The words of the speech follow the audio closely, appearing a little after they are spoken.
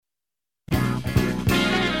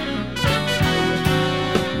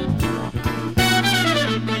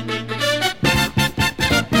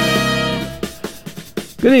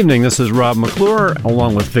Good evening, this is Rob McClure,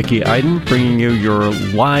 along with Vicki Iden, bringing you your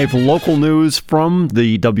live local news from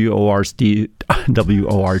the WORT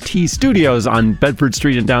studios on Bedford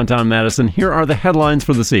Street in downtown Madison. Here are the headlines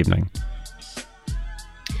for this evening.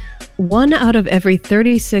 1 out of every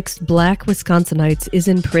 36 Black Wisconsinites is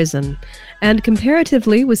in prison, and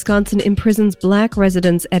comparatively, Wisconsin imprisons Black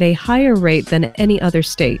residents at a higher rate than any other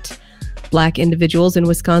state. Black individuals in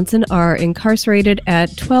Wisconsin are incarcerated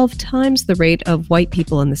at 12 times the rate of white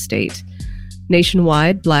people in the state.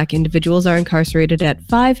 Nationwide, Black individuals are incarcerated at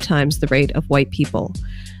 5 times the rate of white people.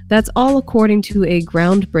 That's all according to a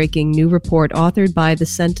groundbreaking new report authored by the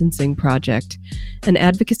Sentencing Project, an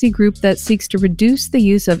advocacy group that seeks to reduce the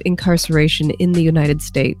use of incarceration in the United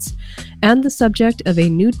States, and the subject of a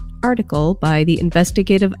new article by the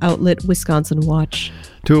investigative outlet Wisconsin Watch.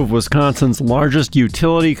 2 of Wisconsin's largest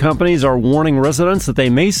utility companies are warning residents that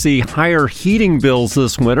they may see higher heating bills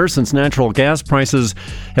this winter since natural gas prices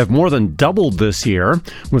have more than doubled this year.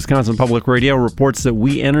 Wisconsin Public Radio reports that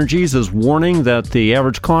We Energies is warning that the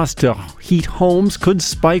average cost to heat homes could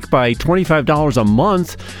spike by $25 a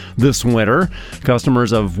month this winter.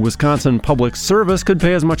 Customers of Wisconsin Public Service could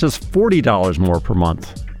pay as much as $40 more per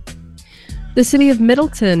month. The city of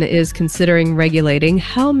Middleton is considering regulating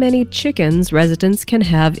how many chickens residents can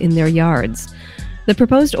have in their yards. The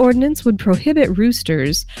proposed ordinance would prohibit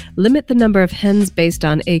roosters, limit the number of hens based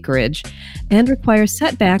on acreage, and require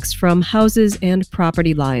setbacks from houses and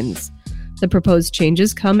property lines. The proposed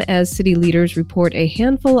changes come as city leaders report a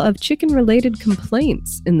handful of chicken-related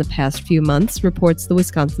complaints in the past few months, reports the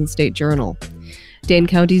Wisconsin State Journal. Dane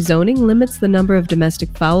County zoning limits the number of domestic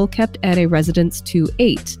fowl kept at a residence to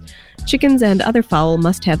 8. Chickens and other fowl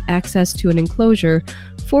must have access to an enclosure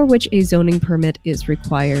for which a zoning permit is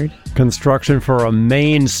required. Construction for a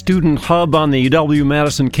main student hub on the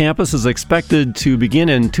UW-Madison campus is expected to begin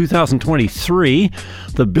in 2023.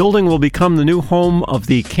 The building will become the new home of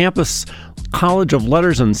the campus College of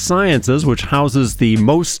Letters and Sciences, which houses the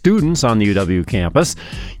most students on the UW campus.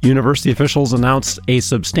 University officials announced a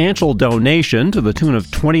substantial donation to the tune of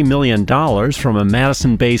 $20 million from a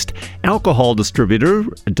Madison-based alcohol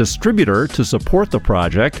distributor to support the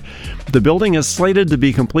project. The building is slated to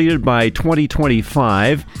be completed by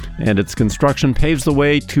 2025, and its construction paves the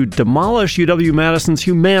way to demolish UW-Madison's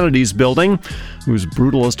Humanities Building, whose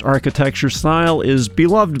brutalist architecture style is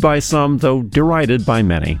beloved by some, though derided by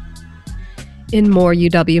many. In more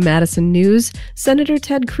UW-Madison news, Senator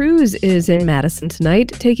Ted Cruz is in Madison tonight,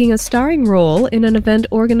 taking a starring role in an event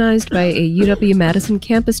organized by a UW-Madison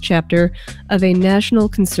campus chapter of a national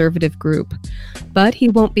conservative group. But he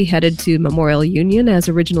won't be headed to Memorial Union as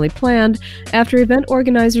originally planned after event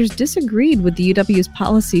organizers disagreed with the UW's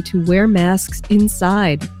policy to wear masks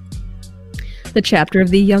inside. The chapter of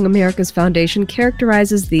the Young America's Foundation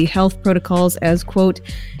characterizes the health protocols as, quote,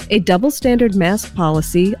 a double-standard mask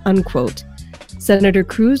policy, unquote. Senator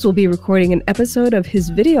Cruz will be recording an episode of his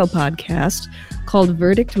video podcast called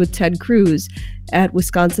Verdict with Ted Cruz at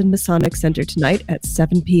Wisconsin Masonic Center tonight at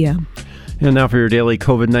 7 p.m. And now for your daily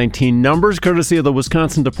COVID-19 numbers, courtesy of the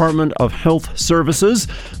Wisconsin Department of Health Services.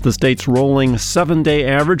 The state's rolling 7-day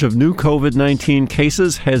average of new COVID-19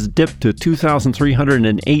 cases has dipped to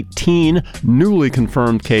 2,318 newly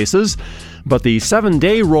confirmed cases. But the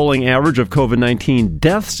 7-day rolling average of COVID-19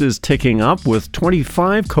 deaths is ticking up, with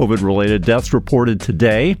 25 COVID-related deaths reported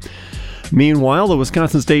today. Meanwhile, the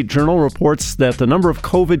Wisconsin State Journal reports that the number of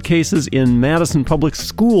COVID cases in Madison Public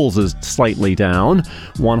Schools is slightly down.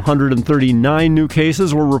 139 new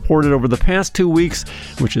cases were reported over the past 2 weeks,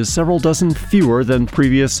 which is several dozen fewer than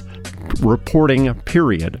previous reporting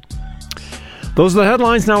period. Those are the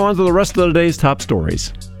headlines. Now on to the rest of the day's top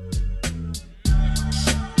stories.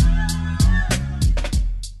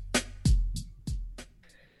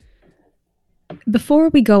 Before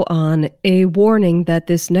we go on, a warning that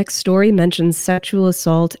this next story mentions sexual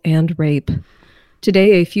assault and rape.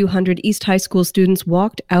 Today, a few hundred East High School students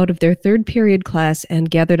walked out of their third period class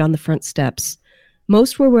and gathered on the front steps.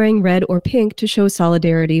 Most were wearing red or pink to show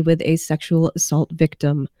solidarity with a sexual assault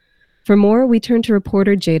victim. For more, we turn to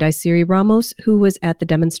reporter Jade Isiri Ramos, who was at the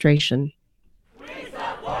demonstration. We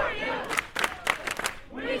support you!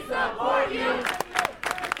 We support you!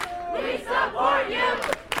 We support you!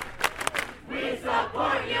 We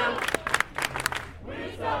support you!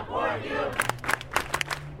 We support you!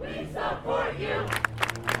 We support you!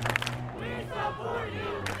 We support you!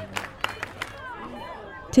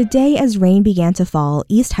 Today, as rain began to fall,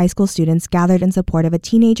 East High School students gathered in support of a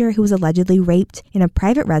teenager who was allegedly raped in a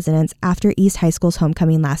private residence after East High School's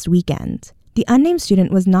homecoming last weekend. The unnamed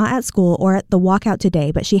student was not at school or at the walkout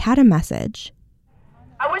today, but she had a message.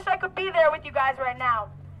 I wish I could be there with you guys right now.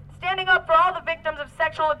 standing up for all the victims of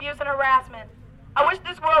sexual abuse and harassment. I wish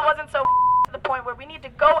this world wasn't so to the point where we need to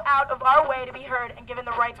go out of our way to be heard and given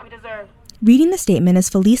the rights we deserve. Reading the statement is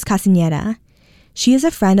Feliz Castañeda. She is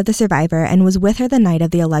a friend of the survivor and was with her the night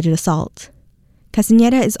of the alleged assault.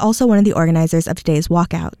 Castañeda is also one of the organizers of today's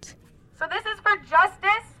walkout. So this is for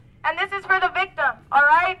justice, and this is for the victim, all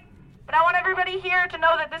right? And I want everybody here to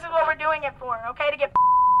know that this is what we're doing it for, okay? To get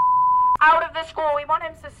out of this school. We want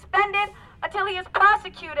him suspended until he is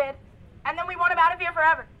prosecuted, and then we want him out of here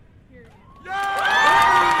forever.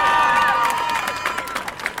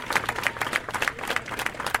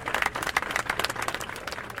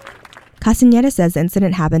 Castañeda says the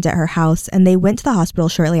incident happened at her house, and they went to the hospital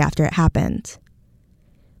shortly after it happened.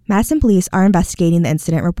 Madison police are investigating the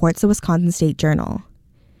incident, reports the Wisconsin State Journal.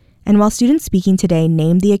 And while students speaking today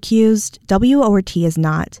named the accused, W.O.R.T. is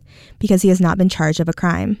not, because he has not been charged of a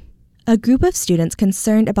crime. A group of students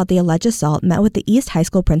concerned about the alleged assault met with the East High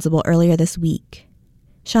School principal earlier this week.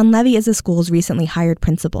 Sean Levy is the school's recently hired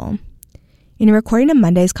principal. In a recording of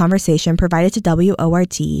Monday's conversation provided to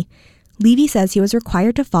WORT, Levy says he was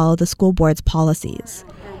required to follow the school board's policies.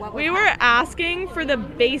 We were asking for the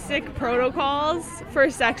basic protocols for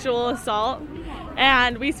sexual assault,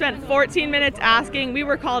 and we spent 14 minutes asking. We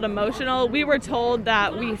were called emotional. We were told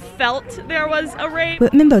that we felt there was a rape.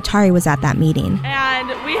 Whitman Botari was at that meeting. And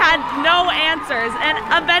we had no answers. And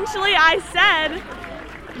eventually I said,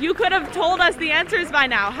 you could have told us the answers by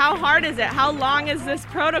now. How hard is it? How long is this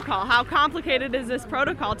protocol? How complicated is this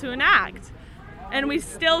protocol to enact? And we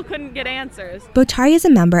still couldn't get answers. Botari is a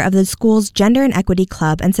member of the school's Gender and Equity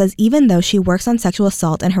Club and says even though she works on sexual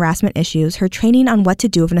assault and harassment issues, her training on what to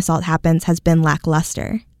do if an assault happens has been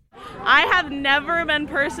lackluster. I have never been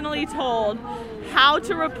personally told how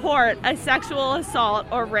to report a sexual assault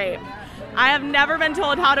or rape. I have never been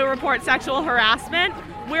told how to report sexual harassment.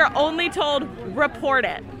 We're only told report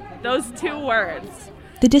it. Those two words.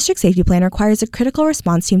 The district safety plan requires a critical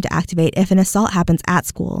response team to activate if an assault happens at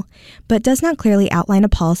school, but does not clearly outline a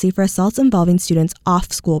policy for assaults involving students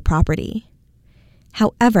off school property.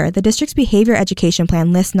 However, the district's behavior education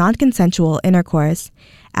plan lists non-consensual intercourse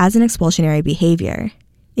as an expulsionary behavior.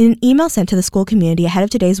 In an email sent to the school community ahead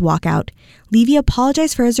of today's walkout, Levy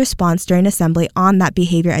apologized for his response during assembly on that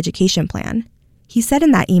behavior education plan. He said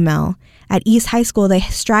in that email, at East High School, they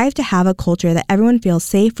strive to have a culture that everyone feels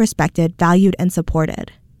safe, respected, valued, and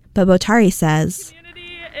supported. But Botari says, the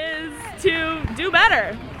community is to do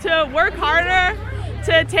better, to work harder,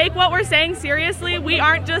 to take what we're saying seriously. We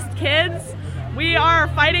aren't just kids. We are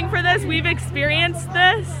fighting for this. We've experienced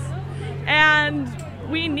this, and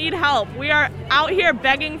we need help. We are out here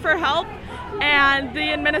begging for help, and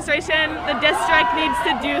the administration, the district needs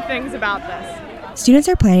to do things about this. Students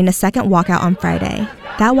are planning a second walkout on Friday.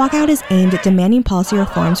 That walkout is aimed at demanding policy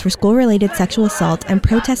reforms for school-related sexual assault and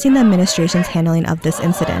protesting the administration's handling of this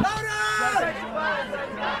incident.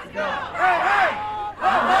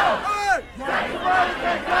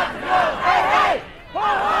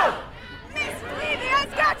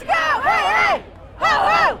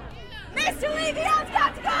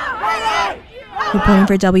 Reporting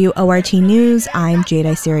for WORT News, I'm Jade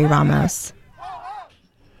Isiri Ramos.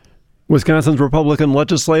 Wisconsin's Republican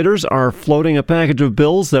legislators are floating a package of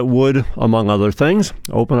bills that would, among other things,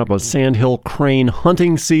 open up a sandhill crane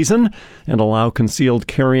hunting season and allow concealed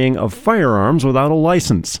carrying of firearms without a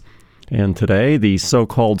license. And today, the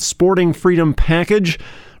so-called Sporting Freedom Package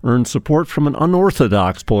earned support from an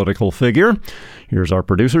unorthodox political figure. Here's our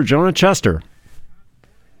producer, Jonah Chester.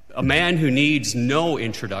 A man who needs no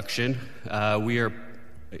introduction. We are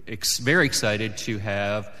very excited to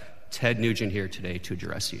have Ted Nugent here today to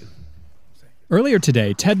address you. Earlier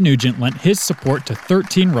today, Ted Nugent lent his support to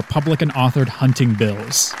 13 Republican-authored hunting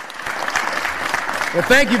bills. Well,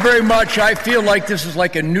 thank you very much. I feel like this is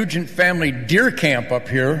like a Nugent family deer camp up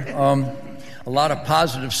here. A lot of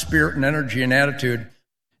positive spirit and energy and attitude.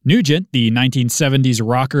 Nugent, the 1970s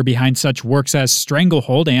rocker behind such works as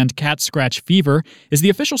Stranglehold and Cat Scratch Fever, is the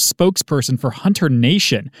official spokesperson for Hunter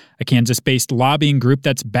Nation, a Kansas-based lobbying group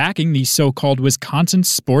that's backing the so-called Wisconsin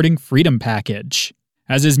Sporting Freedom Package.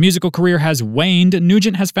 As his musical career has waned,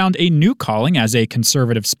 Nugent has found a new calling as a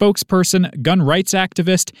conservative spokesperson, gun rights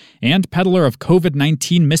activist, and peddler of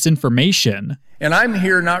COVID-19 misinformation. And I'm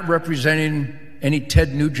here not representing any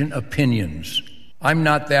Ted Nugent opinions. I'm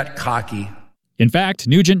not that cocky. In fact,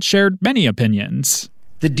 Nugent shared many opinions.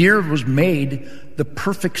 The deer was made the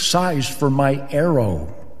perfect size for my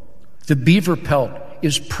arrow. The beaver pelt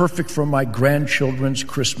is perfect for my grandchildren's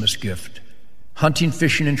Christmas gift. Hunting,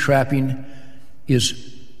 fishing, and trapping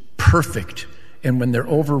is perfect. And when they're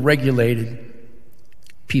over-regulated,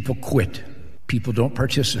 people quit. People don't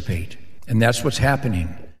participate. And that's what's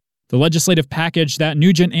happening. The legislative package that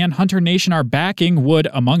Nugent and Hunter Nation are backing would,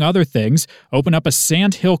 among other things, open up a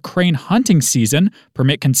sandhill crane hunting season,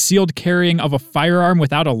 permit concealed carrying of a firearm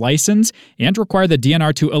without a license, and require the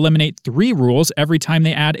DNR to eliminate 3 rules every time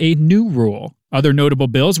they add a new rule. Other notable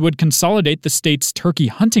bills would consolidate the state's turkey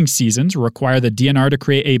hunting seasons, require the DNR to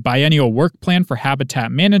create a biennial work plan for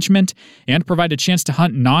habitat management, and provide a chance to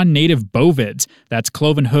hunt non-native bovids, that's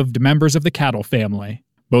cloven-hooved members of the cattle family.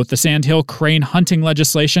 Both the Sandhill crane hunting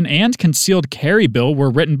legislation and concealed carry bill were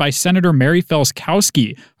written by Senator Mary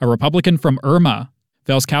Felskowski, a Republican from Irma.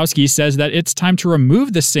 Felskowski says that it's time to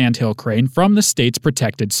remove the sandhill crane from the state's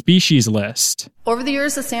protected species list. Over the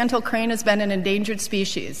years, the sandhill crane has been an endangered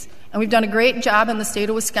species, and we've done a great job in the state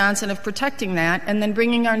of Wisconsin of protecting that and then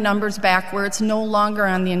bringing our numbers back where it's no longer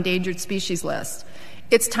on the endangered species list.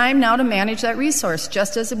 It's time now to manage that resource,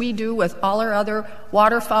 just as we do with all our other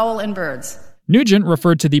waterfowl and birds. Nugent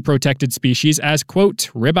referred to the protected species as, quote,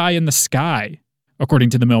 ribeye in the sky. According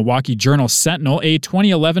to the Milwaukee Journal-Sentinel, a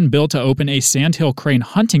 2011 bill to open a sandhill crane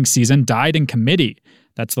hunting season died in committee.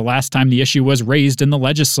 That's the last time the issue was raised in the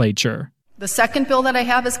legislature. The second bill that I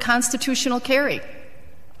have is constitutional carry.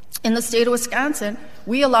 In the state of Wisconsin,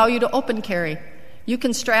 we allow you to open carry. You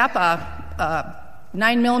can strap a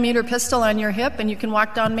 9mm pistol on your hip and you can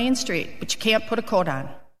walk down Main Street, but you can't put a coat on.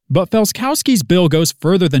 But Felskowski's bill goes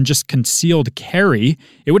further than just concealed carry.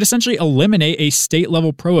 It would essentially eliminate a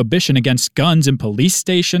state-level prohibition against guns in police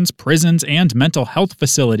stations, prisons, and mental health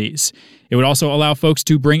facilities. It would also allow folks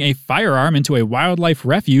to bring a firearm into a wildlife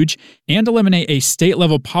refuge and eliminate a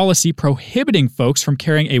state-level policy prohibiting folks from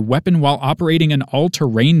carrying a weapon while operating an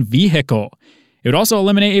all-terrain vehicle. It would also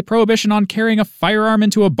eliminate a prohibition on carrying a firearm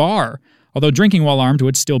into a bar, although drinking while armed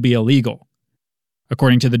would still be illegal.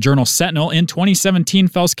 According to the Journal-Sentinel, in 2017,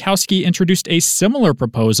 Felskowski introduced a similar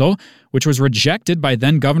proposal, which was rejected by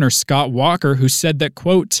then-Governor Scott Walker, who said that,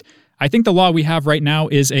 quote, I think the law we have right now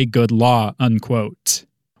is a good law, unquote.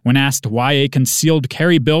 When asked why a concealed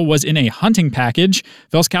carry bill was in a hunting package,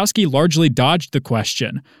 Felskowski largely dodged the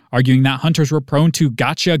question, arguing that hunters were prone to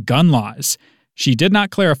gotcha gun laws. She did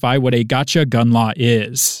not clarify what a gotcha gun law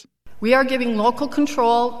is. We are giving local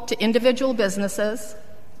control to individual businesses.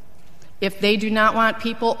 If they do not want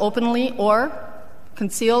people openly or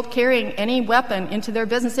concealed carrying any weapon into their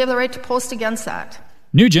business, they have the right to post against that.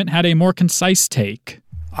 Nugent had a more concise take.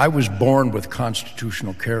 I was born with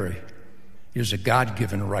constitutional carry. It is a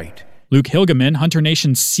God-given right. Luke Hilgeman, Hunter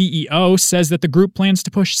Nation's CEO, says that the group plans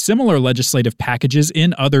to push similar legislative packages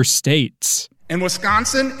in other states. And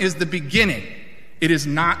Wisconsin is the beginning. It is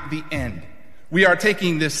not the end. We are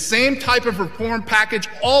taking this same type of reform package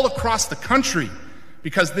all across the country,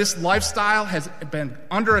 because this lifestyle has been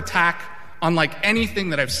under attack unlike anything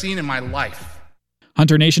that I've seen in my life.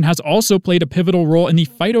 Hunter Nation has also played a pivotal role in the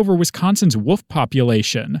fight over Wisconsin's wolf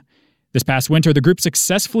population. This past winter, the group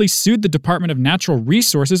successfully sued the Department of Natural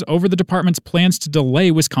Resources over the department's plans to delay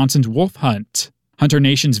Wisconsin's wolf hunt. Hunter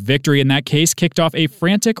Nation's victory in that case kicked off a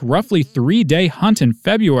frantic, roughly 3-day hunt in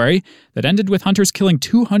February that ended with hunters killing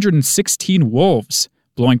 216 wolves,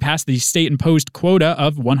 blowing past the state-imposed quota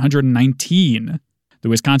of 119. The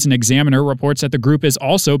Wisconsin Examiner reports that the group is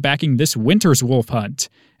also backing this winter's wolf hunt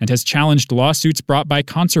and has challenged lawsuits brought by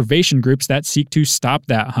conservation groups that seek to stop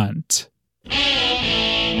that hunt.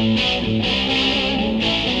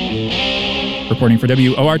 Reporting for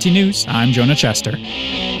WORT News, I'm Jonah Chester.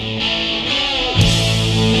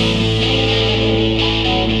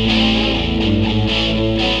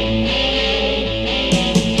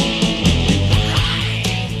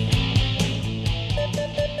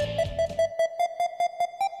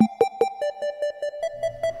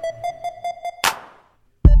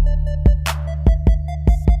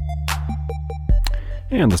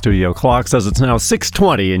 And the studio clock says it's now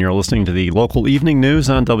 6:20, and you're listening to the local evening news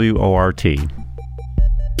on WORT.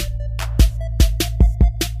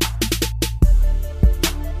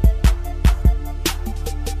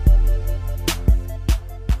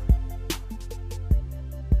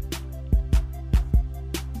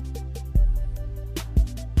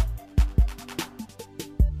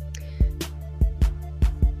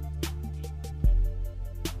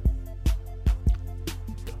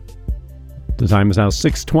 The time is now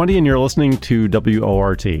 6:20, and you're listening to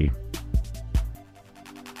WORT.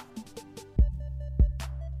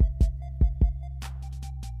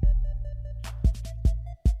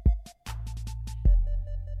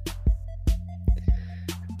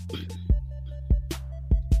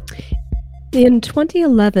 In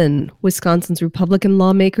 2011, Wisconsin's Republican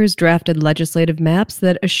lawmakers drafted legislative maps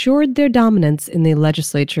that assured their dominance in the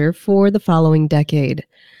legislature for the following decade.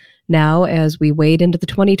 Now, as we wade into the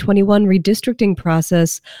 2021 redistricting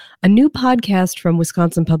process, a new podcast from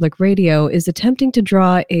Wisconsin Public Radio is attempting to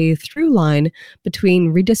draw a through line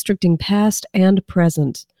between redistricting past and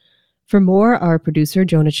present. For more, our producer,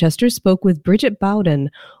 Jonah Chester, spoke with Bridget Bowden,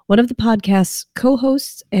 one of the podcast's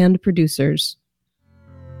co-hosts and producers.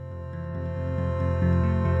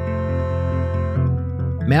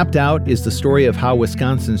 Mapped Out is the story of how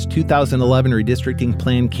Wisconsin's 2011 redistricting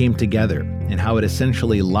plan came together and how it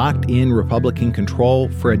essentially locked in Republican control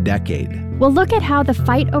for a decade. We'll look at how the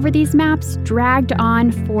fight over these maps dragged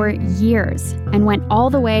on for years and went all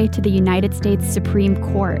the way to the United States Supreme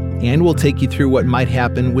Court. And we'll take you through what might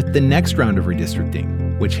happen with the next round of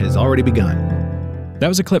redistricting, which has already begun. That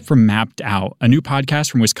was a clip from Mapped Out, a new podcast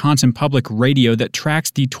from Wisconsin Public Radio that tracks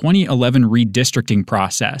the 2011 redistricting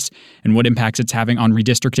process and what impacts it's having on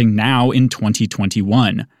redistricting now in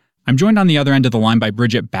 2021. I'm joined on the other end of the line by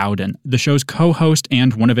Bridget Bowden, the show's co-host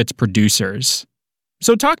and one of its producers.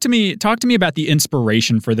 So talk to me about the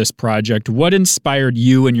inspiration for this project. What inspired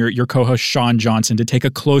you and your co-host Sean Johnson to take a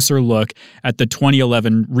closer look at the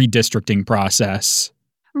 2011 redistricting process?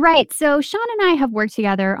 Right. So Sean and I have worked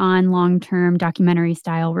together on long-term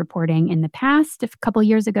documentary-style reporting in the past. A couple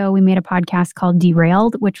years ago, we made a podcast called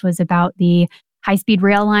Derailed, which was about the high-speed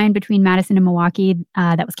rail line between Madison and Milwaukee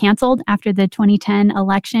that was canceled after the 2010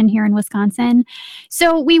 election here in Wisconsin.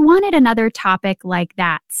 So we wanted another topic like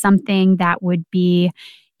that, something that would be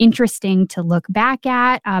interesting to look back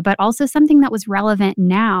at, but also something that was relevant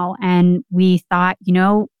now. And we thought,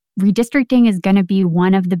 redistricting is going to be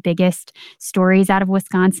one of the biggest stories out of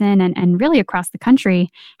Wisconsin and really across the country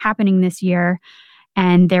happening this year.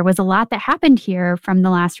 And there was a lot that happened here from the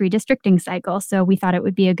last redistricting cycle. So we thought it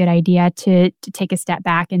would be a good idea to take a step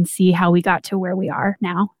back and see how we got to where we are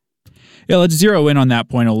now. Yeah, let's zero in on that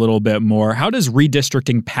point a little bit more. How does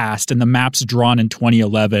redistricting past and the maps drawn in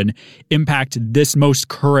 2011 impact this most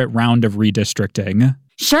current round of redistricting?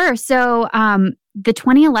 Sure. So the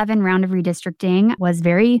 2011 round of redistricting was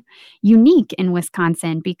very unique in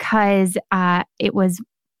Wisconsin because it was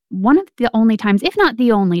one of the only times, if not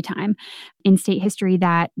the only time, in state history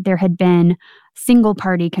that there had been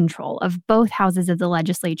single-party control of both houses of the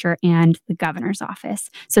legislature and the governor's office.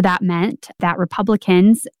 So that meant that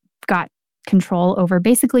Republicans got control over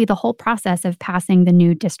basically the whole process of passing the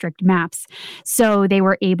new district maps. So they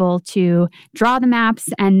were able to draw the maps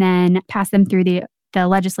and then pass them through the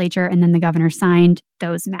legislature, and then the governor signed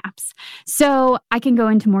those maps. So I can go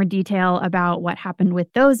into more detail about what happened with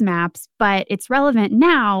those maps, but it's relevant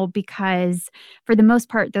now because for the most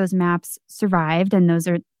part, those maps survived, and those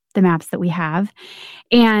are the maps that we have.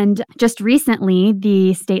 And just recently,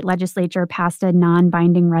 the state legislature passed a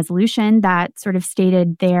non-binding resolution that sort of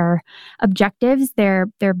stated their objectives, their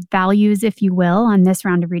values, if you will, on this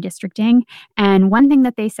round of redistricting. And one thing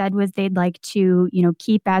that they said was they'd like to,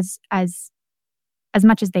 keep as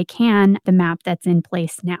much as they can the map that's in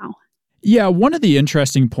place now. Yeah, one of the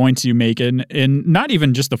interesting points you make in not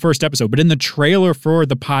even just the first episode, but in the trailer for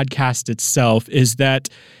the podcast itself is that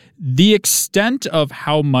the extent of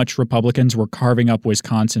how much Republicans were carving up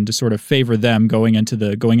Wisconsin to sort of favor them going into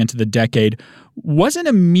the decade wasn't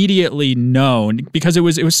immediately known because it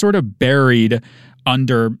was sort of buried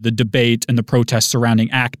under the debate and the protests surrounding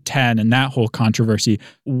Act 10 and that whole controversy.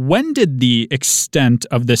 When did the extent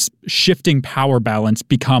of this shifting power balance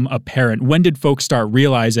become apparent? When did folks start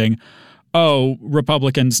realizing, oh,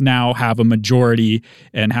 Republicans now have a majority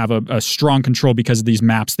and have a strong control because of these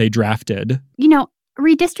maps they drafted?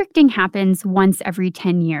 Redistricting happens once every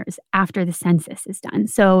 10 years after the census is done.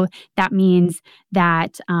 So that means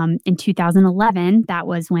that in 2011, that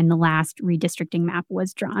was when the last redistricting map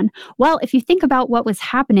was drawn. Well, if you think about what was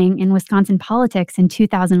happening in Wisconsin politics in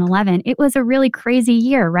 2011, it was a really crazy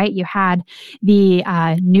year, right? You had the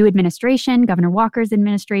new administration, Governor Walker's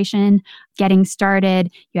administration, getting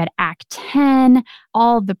started. You had Act 10,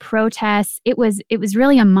 all the protests. It was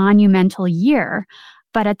really a monumental year.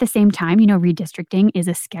 But at the same time, redistricting is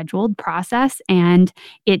a scheduled process, and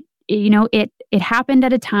it happened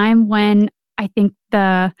at a time when I think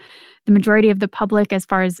the majority of the public, as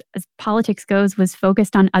far as politics goes, was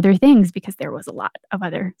focused on other things because there was a lot of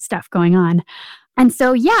other stuff going on. And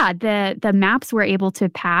so, yeah, the maps were able to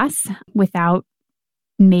pass without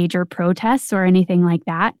major protests or anything like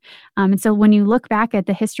that. And so when you look back at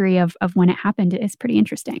the history of when it happened, it's pretty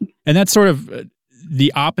interesting. And that's sort of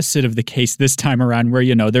the opposite of the case this time around where,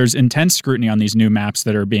 there's intense scrutiny on these new maps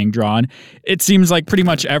that are being drawn. It seems like pretty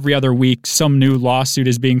much every other week, some new lawsuit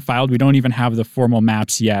is being filed. We don't even have the formal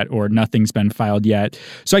maps yet, or nothing's been filed yet.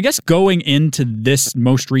 So I guess going into this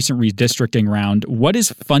most recent redistricting round, what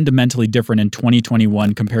is fundamentally different in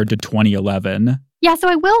 2021 compared to 2011? Yeah, so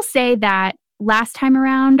I will say that last time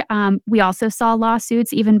around, we also saw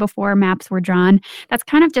lawsuits even before maps were drawn. That's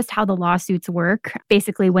kind of just how the lawsuits work.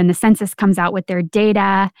 Basically, when the census comes out with their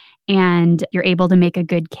data and you're able to make a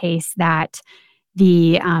good case that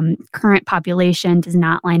the current population does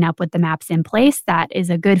not line up with the maps in place, that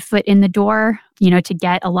is a good foot in the door, to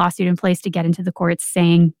get a lawsuit in place to get into the courts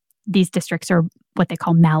saying these districts are what they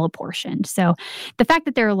call malapportioned. So the fact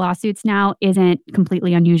that there are lawsuits now isn't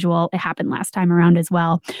completely unusual. It happened last time around as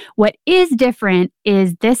well. What is different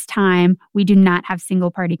is this time we do not have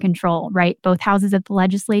single party control, right? Both houses of the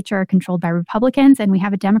legislature are controlled by Republicans, and we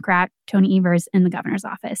have a Democrat, Tony Evers, in the governor's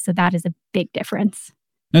office. So that is a big difference.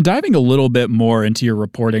 Now, diving a little bit more into your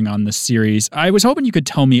reporting on the series, I was hoping you could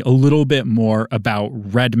tell me a little bit more about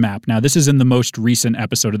Red Map. Now, this is in the most recent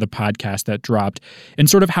episode of the podcast that dropped, and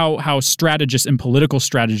sort of how strategists and political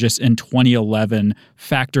strategists in 2011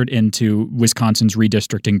 factored into Wisconsin's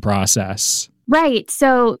redistricting process. Right.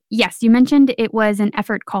 So, yes, you mentioned it was an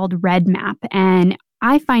effort called Red Map, and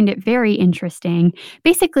I find it very interesting.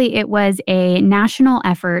 Basically, it was a national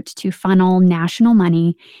effort to funnel national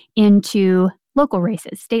money into local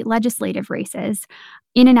races, state legislative races,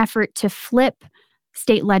 in an effort to flip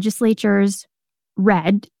state legislatures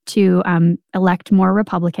red to elect more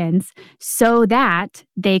Republicans so that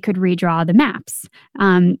they could redraw the maps.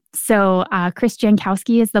 So Chris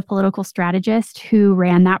Jankowski is the political strategist who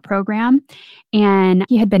ran that program, and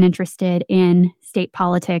he had been interested in state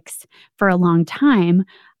politics for a long time.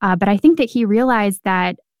 But I think that he realized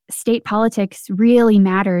that state politics really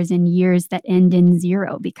matters in years that end in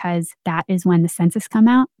 0, because that is when the census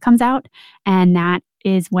comes out, and that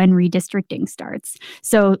is when redistricting starts.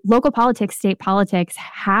 So local politics, state politics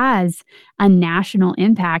has a national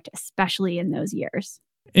impact, especially in those years.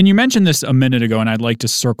 And you mentioned this a minute ago, and I'd like to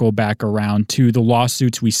circle back around to the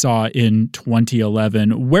lawsuits we saw in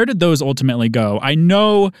 2011. Where did those ultimately go? I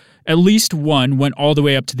know at least one went all the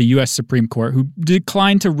way up to the U.S. Supreme Court, who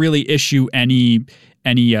declined to really issue any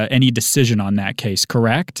decision on that case,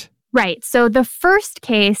 correct? Right. So the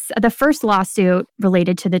first lawsuit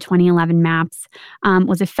related to the 2011 maps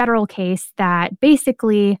was a federal case that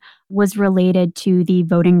basically was related to the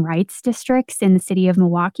voting rights districts in the city of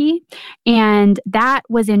Milwaukee. And that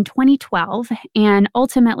was in 2012. And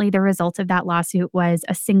ultimately, the result of that lawsuit was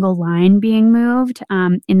a single line being moved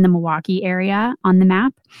in the Milwaukee area on the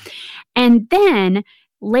map. And then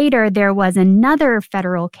later, there was another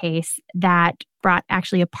federal case that brought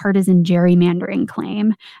actually a partisan gerrymandering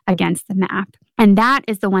claim against the map. And that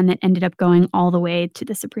is the one that ended up going all the way to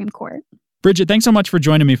the Supreme Court. Bridget, thanks so much for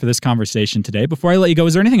joining me for this conversation today. Before I let you go,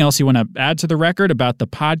 is there anything else you want to add to the record about the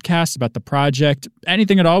podcast, about the project,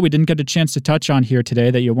 anything at all we didn't get a chance to touch on here today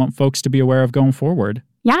that you want folks to be aware of going forward?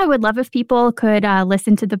 Yeah, I would love if people could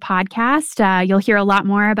listen to the podcast. You'll hear a lot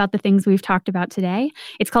more about the things we've talked about today.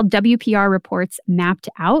 It's called WPR Reports Mapped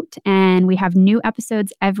Out, and we have new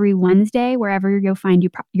episodes every Wednesday wherever you'll find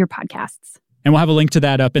your podcasts. And we'll have a link to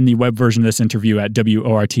that up in the web version of this interview at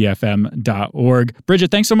WORTFM.org.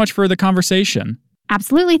 Bridget, thanks so much for the conversation.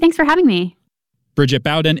 Absolutely. Thanks for having me. Bridget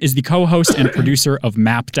Bowden is the co-host and producer of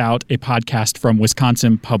Mapped Out, a podcast from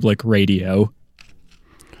Wisconsin Public Radio.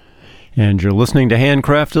 And you're listening to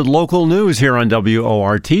Handcrafted Local News here on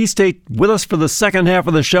WORT. Stay with us for the second half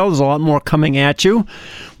of the show. There's a lot more coming at you.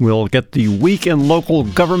 We'll get the week in local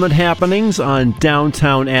government happenings on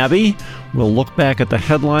Downtown Abbey. We'll look back at the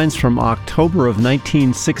headlines from October of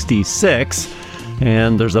 1966.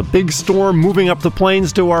 And there's a big storm moving up the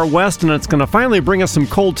plains to our west, and it's going to finally bring us some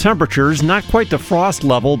cold temperatures. Not quite to frost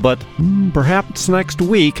level, but perhaps next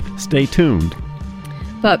week. Stay tuned.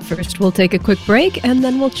 But first, we'll take a quick break, and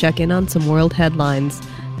then we'll check in on some world headlines.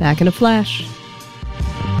 Back in a flash.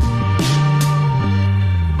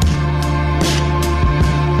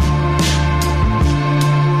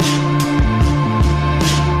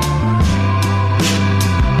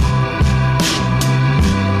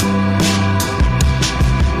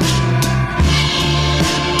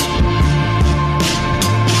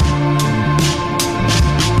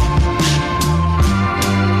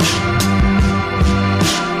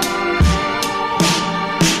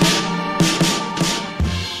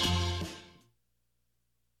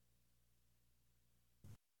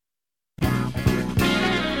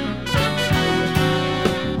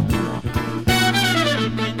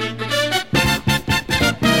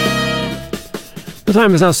 The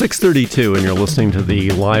time is now 6:32, and you're listening to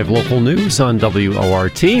the live local news on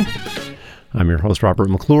WORT. I'm your host, Robert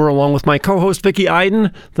McClure, along with my co-host, Vicki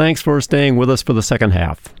Iden. Thanks for staying with us for the second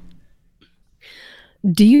half.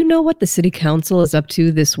 Do you know what the City Council is up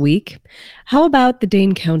to this week? How about the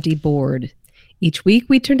Dane County Board? Each week,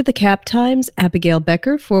 we turn to the Cap Times' Abigail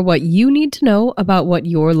Becker for what you need to know about what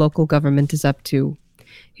your local government is up to.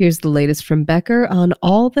 Here's the latest from Becker on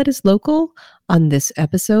all that is local on this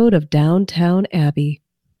episode of Downtown Abbey.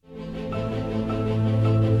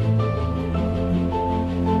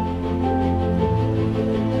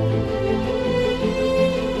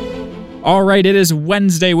 All right, it is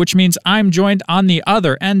Wednesday, which means I'm joined on the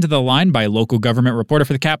other end of the line by local government reporter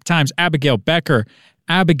for the Cap Times, Abigail Becker.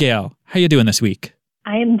 Abigail, how you doing this week?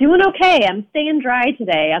 I am doing okay. I'm staying dry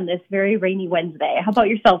today on this very rainy Wednesday. How about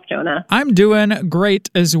yourself, Jonah? I'm doing great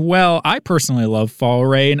as well. I personally love fall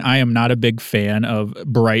rain. I am not a big fan of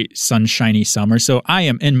bright, sunshiny summer, so I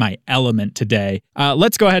am in my element today.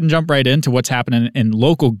 Let's go ahead and jump right into what's happening in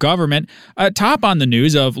local government. Top on the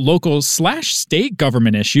news of local/state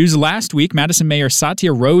government issues. Last week, Madison Mayor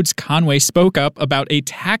Satya Rhodes Conway spoke up about a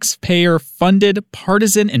taxpayer-funded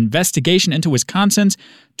partisan investigation into Wisconsin's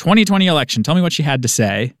 2020 election. Tell me what she had to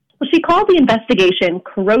say. Well, she called the investigation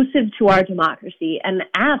corrosive to our democracy and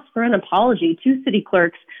asked for an apology to city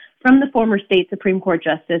clerks from the former state Supreme Court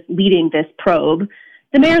justice leading this probe.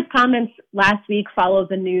 The mayor's comments last week followed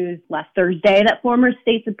the news last Thursday that former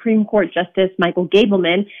state Supreme Court Justice Michael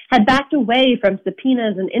Gableman had backed away from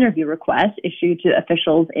subpoenas and interview requests issued to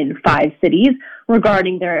officials in 5 cities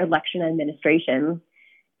regarding their election administration.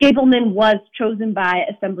 Gableman was chosen by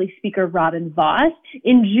Assembly Speaker Robin Vos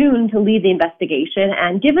in June to lead the investigation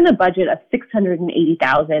and given a budget of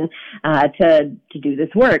 $680,000 to do this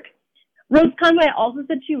work. Rhodes Conway also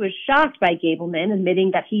said she was shocked by Gableman, admitting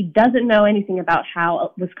that he doesn't know anything about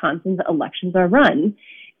how Wisconsin's elections are run.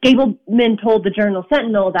 Gableman told the Journal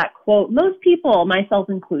Sentinel that, quote, most people, myself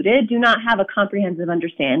included, do not have a comprehensive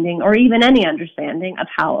understanding or even any understanding of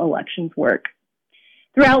how elections work.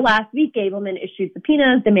 Throughout last week, Gableman issued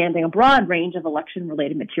subpoenas demanding a broad range of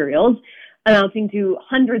election-related materials, amounting to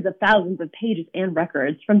hundreds of thousands of pages and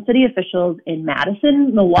records from city officials in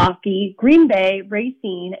Madison, Milwaukee, Green Bay,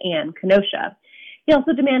 Racine, and Kenosha. He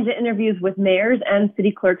also demanded interviews with mayors and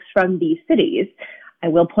city clerks from these cities. I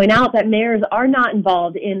will point out that mayors are not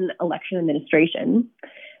involved in election administration.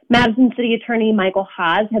 Madison City Attorney Michael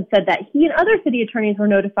Haas had said that he and other city attorneys were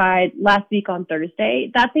notified last week on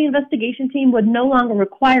Thursday that the investigation team would no longer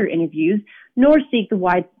require interviews nor seek the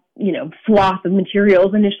wide, swath of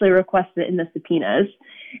materials initially requested in the subpoenas.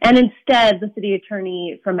 And instead, the city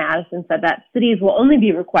attorney from Madison said that cities will only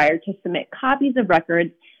be required to submit copies of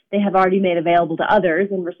records they have already made available to others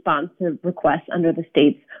in response to requests under the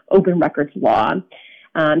state's open records law.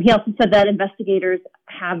 He also said that investigators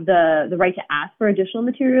have the right to ask for additional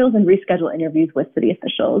materials and reschedule interviews with city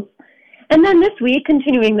officials. And then this week,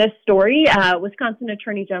 continuing this story, Wisconsin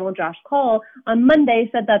Attorney General Josh Kaul on Monday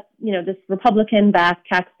said that, this Republican-backed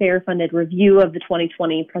taxpayer-funded review of the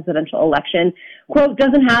 2020 presidential election, quote,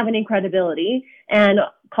 doesn't have any credibility, and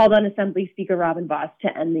called on Assembly Speaker Robin Vos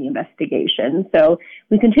to end the investigation. So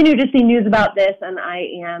we continue to see news about this, and I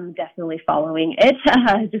am definitely following it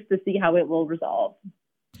just to see how it will resolve.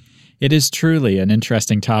 It is truly an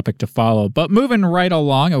interesting topic to follow. But moving right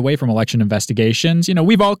along, away from election investigations,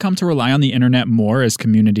 we've all come to rely on the internet more as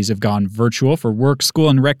communities have gone virtual for work, school,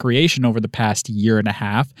 and recreation over the past year and a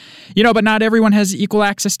half. But not everyone has equal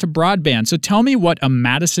access to broadband. So tell me what a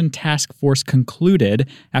Madison task force concluded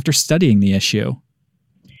after studying the issue.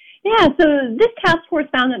 Yeah, so this task force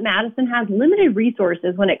found that Madison has limited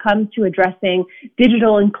resources when it comes to addressing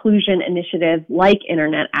digital inclusion initiatives like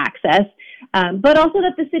internet access, but also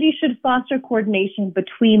that the city should foster coordination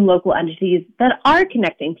between local entities that are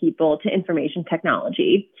connecting people to information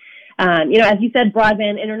technology. As you said,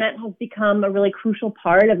 broadband internet has become a really crucial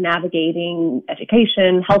part of navigating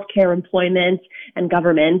education, healthcare, employment, and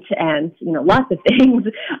government, and, lots of things,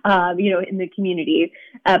 in the community.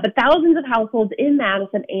 But thousands of households in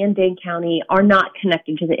Madison and Dane County are not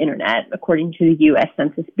connected to the internet, according to the U.S.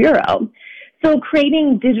 Census Bureau. So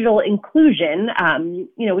creating digital inclusion,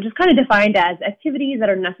 which is kind of defined as activities that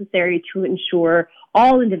are necessary to ensure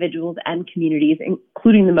all individuals and communities,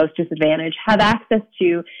 including the most disadvantaged, have access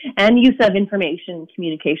to and use of information and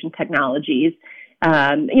communication technologies.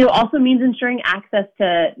 Also means ensuring access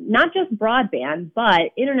to not just broadband,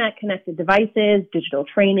 but internet-connected devices, digital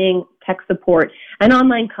training, tech support, and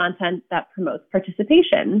online content that promotes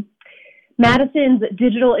participation. Madison's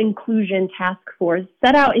Digital Inclusion Task Force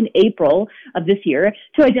set out in April of this year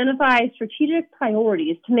to identify strategic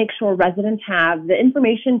priorities to make sure residents have the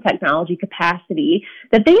information technology capacity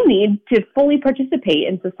that they need to fully participate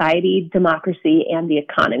in society, democracy, and the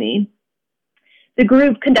economy. The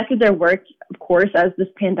group conducted their work, of course, as this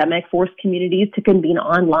pandemic forced communities to convene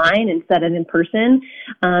online instead of in person,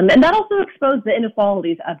 and that also exposed the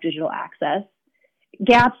inequalities of digital access.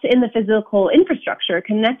 gaps in the physical infrastructure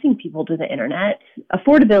connecting people to the internet,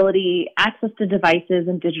 affordability, access to devices,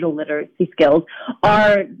 and digital literacy skills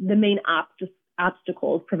are the main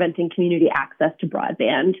obstacles preventing community access to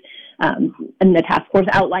broadband. And the task force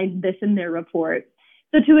outlined this in their report.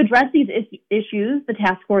 So to address these issues, the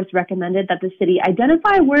task force recommended that the city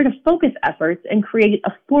identify where to focus efforts and create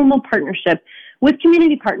a formal partnership with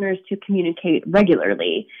community partners to communicate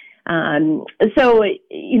regularly.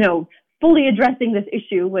 Fully addressing this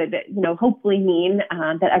issue would, hopefully mean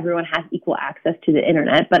that everyone has equal access to the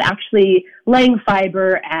internet, but actually laying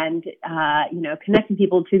fiber and, connecting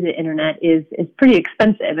people to the internet is pretty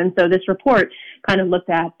expensive. And so this report kind of looked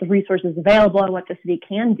at the resources available and what the city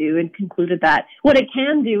can do and concluded that what it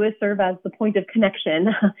can do is serve as the point of connection,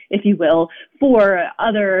 if you will, for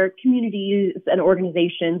other communities and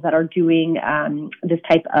organizations that are doing this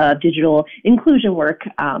type of digital inclusion work,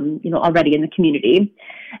 already in the community.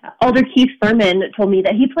 Alder Keith Furman told me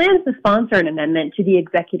that he plans to sponsor an amendment to the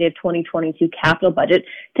executive 2022 capital budget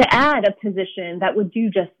to add a position that would do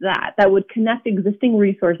just that would connect existing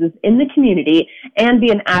resources in the community and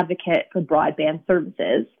be an advocate for broadband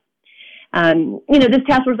services. This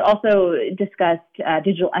task force also discussed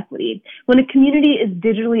digital equity. When a community is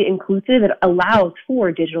digitally inclusive, it allows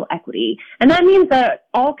for digital equity. And that means that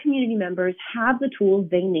all community members have the tools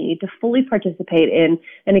they need to fully participate in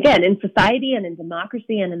society and in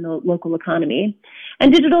democracy and in the local economy.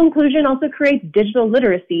 And digital inclusion also creates digital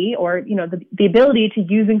literacy, or, the ability to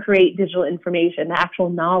use and create digital information, the actual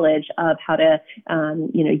knowledge of how to,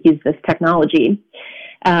 use this technology.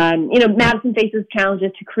 Madison faces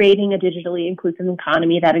challenges to creating a digitally inclusive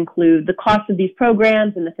economy that include the cost of these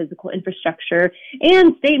programs and the physical infrastructure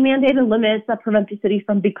and state-mandated limits that prevent the city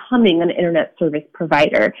from becoming an internet service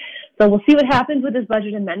provider. So we'll see what happens with this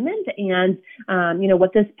budget amendment and,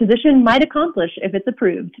 what this position might accomplish if it's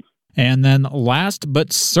approved. And then last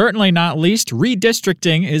but certainly not least,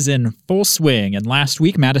 redistricting is in full swing. And last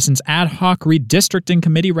week, Madison's ad hoc redistricting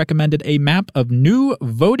committee recommended a map of new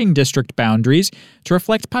voting district boundaries to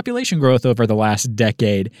reflect population growth over the last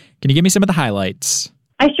decade. Can you give me some of the highlights?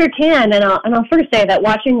 I sure can. And I'll first say that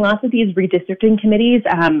watching lots of these redistricting committees,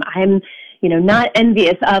 I'm not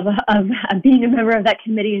envious of being a member of that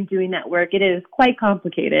committee and doing that work. It is quite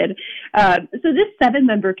complicated. So this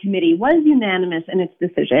 7-member committee was unanimous in its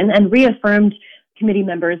decision and reaffirmed committee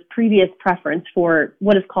members' previous preference for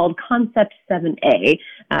what is called Concept 7A.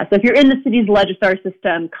 So if you're in the city's Legistar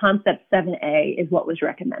system, Concept 7A is what was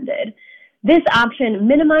recommended. This option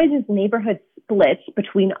minimizes neighborhood splits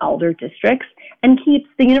between Alder districts and keeps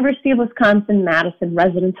the University of Wisconsin-Madison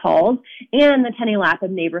residence halls and the Tenny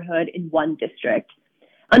Lapham neighborhood in one district.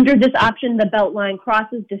 Under this option, the Beltline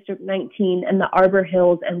crosses District 19 and the Arbor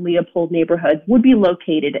Hills and Leopold neighborhoods would be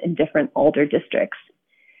located in different Alder districts.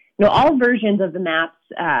 All versions of the maps,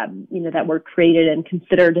 that were created and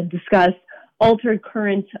considered and discussed altered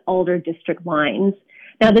current Alder district lines.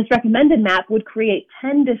 Now, this recommended map would create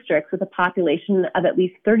 10 districts with a population of at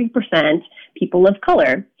least 30% people of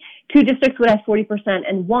color. 2 districts would have 40%,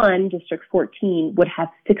 and 1, District 14, would have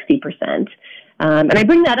 60%. And I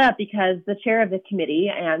bring that up because the chair of the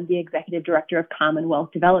committee and the executive director of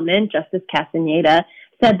Commonwealth Development, Justice Castaneda,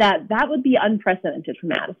 said that would be unprecedented for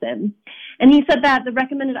Madison. And he said that the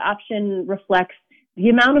recommended option reflects the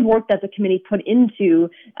amount of work that the committee put into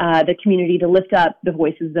the community to lift up the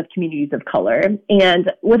voices of communities of color. And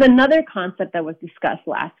with another concept that was discussed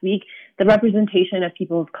last week, the representation of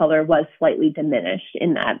people of color was slightly diminished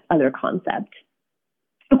in that other concept.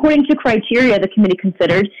 According to criteria the committee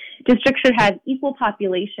considered, districts should have equal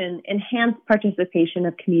population, enhanced participation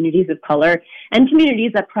of communities of color, and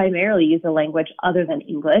communities that primarily use a language other than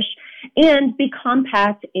English, and be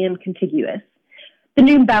compact and contiguous. The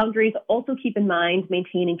new boundaries also keep in mind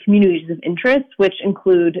maintaining communities of interest, which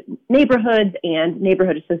include neighborhoods and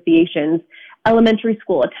neighborhood associations, elementary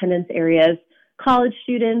school attendance areas, college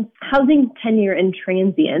students, housing tenure and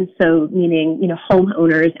transients, so meaning,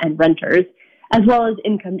 homeowners and renters, as well as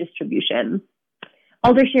income distribution.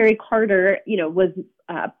 Alder Sherry Carter, was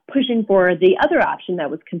pushing for the other option that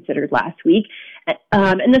was considered last week.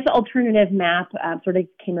 And this alternative map sort of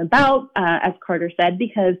came about, as Carter said,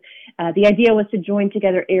 because the idea was to join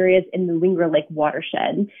together areas in the Winger Lake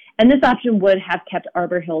watershed. And this option would have kept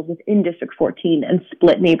Arbor Hills within District 14 and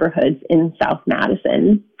split neighborhoods in South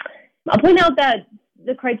Madison. I'll point out that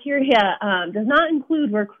the criteria does not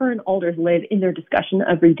include where current alders live in their discussion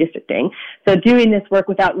of redistricting. So doing this work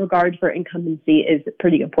without regard for incumbency is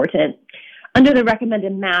pretty important. Under the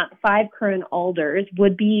recommended map, 5 current alders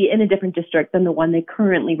would be in a different district than the one they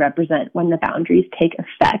currently represent when the boundaries take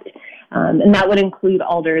effect. And that would include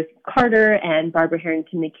alders Carter and Barbara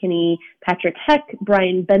Harrington McKinney, Patrick Heck,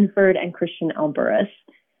 Brian Benford, and Christian Alburis.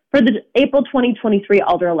 For the April 2023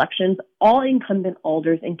 alder elections, all incumbent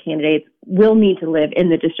alders and candidates will need to live in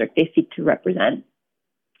the district they seek to represent.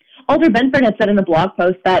 Alder Benford had said in a blog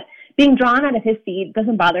post that being drawn out of his seat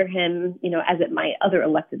doesn't bother him, as it might other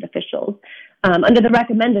elected officials. Under the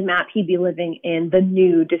recommended map, he'd be living in the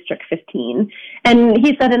new District 15. And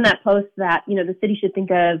he said in that post that, the city should think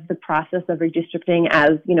of the process of redistricting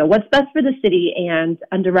as, what's best for the city and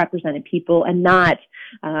underrepresented people, and not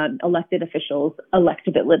elected officials'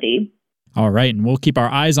 electability. All right, and we'll keep our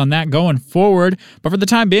eyes on that going forward. But for the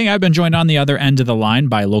time being, I've been joined on the other end of the line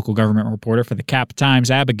by local government reporter for the Cap Times,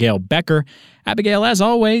 Abigail Becker. Abigail, as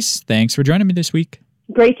always, thanks for joining me this week.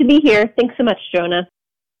 Great to be here. Thanks so much, Jonah.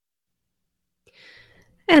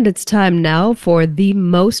 And it's time now for the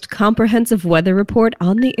most comprehensive weather report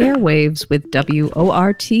on the airwaves with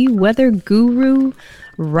WORT weather guru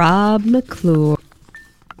Rob McClure.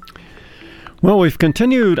 Well, we've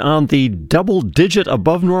continued on the double-digit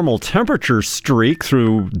above normal temperature streak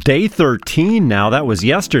through day 13 now. That was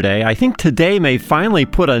yesterday. I think today may finally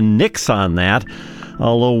put a nix on that,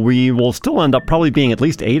 although we will still end up probably being at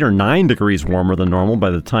least 8 or 9 degrees warmer than normal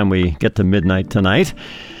by the time we get to midnight tonight.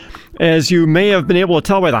 As you may have been able to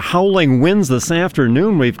tell by the howling winds this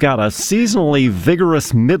afternoon, we've got a seasonally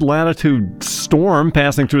vigorous mid-latitude storm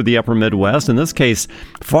passing through the upper Midwest, in this case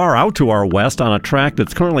far out to our west on a track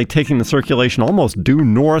that's currently taking the circulation almost due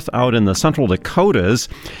north out in the central Dakotas.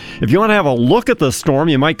 If you want to have a look at the storm,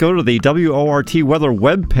 you might go to the WORT weather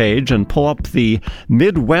webpage and pull up the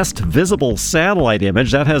Midwest visible satellite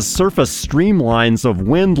image. That has surface streamlines of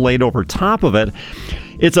wind laid over top of it.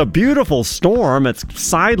 It's a beautiful storm. It's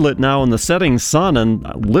sidelit now in the setting sun and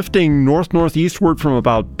lifting north-northeastward from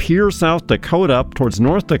about Pierre, South Dakota up towards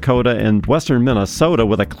North Dakota and western Minnesota,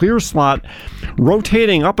 with a clear slot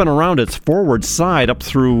rotating up and around its forward side up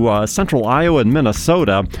through central Iowa and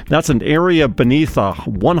Minnesota. That's an area beneath a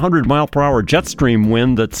 100-mile-per-hour jet stream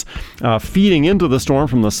wind that's feeding into the storm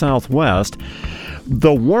from the southwest.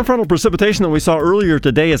 The warm frontal precipitation that we saw earlier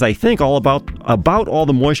today is, I think, all about all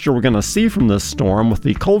the moisture we're going to see from this storm, with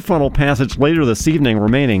the cold frontal passage later this evening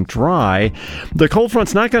remaining dry. The cold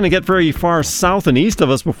front's not going to get very far south and east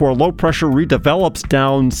of us before low pressure redevelops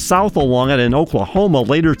down south along it in Oklahoma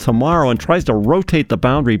later tomorrow and tries to rotate the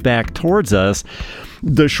boundary back towards us.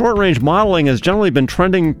 The short-range modeling has generally been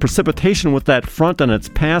trending precipitation with that front, and it's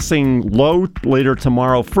passing low later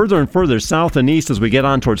tomorrow, further and further south and east as we get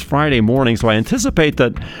on towards Friday morning. So I anticipate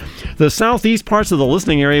that the southeast parts of the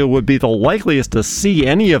listening area would be the likeliest to see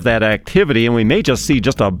any of that activity, and we may just see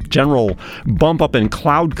just a general bump up in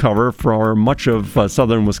cloud cover for much of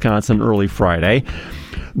southern Wisconsin early Friday.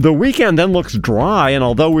 The weekend then looks dry, and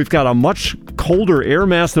although we've got a much colder air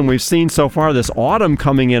mass than we've seen so far this autumn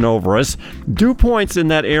coming in over us, dew points in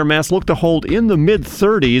that air mass look to hold in the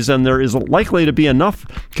mid-30s, and there is likely to be enough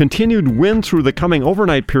continued wind through the coming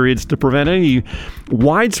overnight periods to prevent any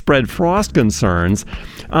widespread frost concerns.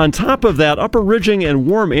 On top of that, upper ridging and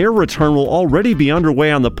warm air return will already be underway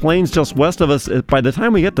on the plains just west of us by the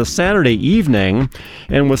time we get to Saturday evening,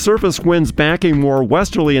 and with surface winds backing more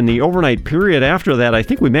westerly in the overnight period after that, I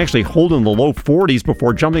think we may actually hold in the low 40s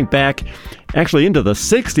before jumping back actually into the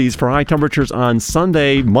 60s for high temperatures on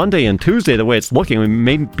Sunday, Monday, and Tuesday. The way it's looking, we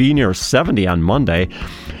may be near 70 on Monday.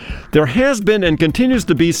 There has been and continues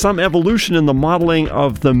to be some evolution in the modeling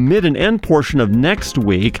of the mid and end portion of next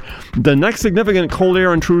week. The next significant cold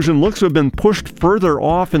air intrusion looks to have been pushed further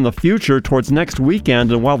off in the future towards next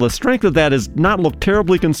weekend, and while the strength of that has not looked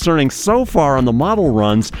terribly concerning so far on the model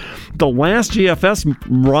runs, the last GFS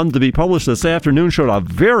run to be published this afternoon showed a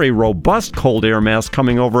very robust cold air mass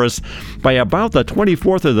coming over us by about the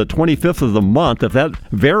 24th or the 25th of the month. If that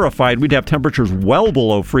verified, we'd have temperatures well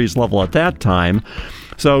below freeze level at that time.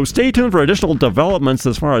 So stay tuned for additional developments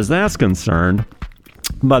as far as that's concerned.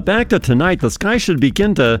 But back to tonight, the sky should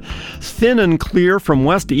begin to thin and clear from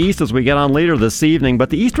west to east as we get on later this evening,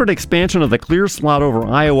 but the eastward expansion of the clear slot over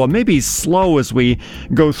Iowa may be slow as we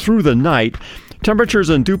go through the night. Temperatures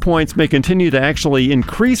and dew points may continue to actually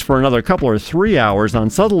increase for another couple or 3 hours on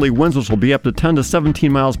southerly winds, which will be up to 10 to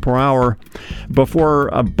 17 miles per hour before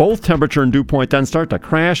both temperature and dew point then start to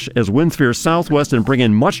crash as winds veer southwest and bring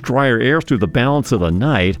in much drier air through the balance of the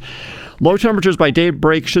night. Low temperatures by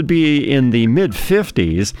daybreak should be in the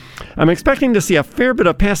mid-50s. I'm expecting to see a fair bit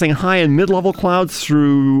of passing high and mid-level clouds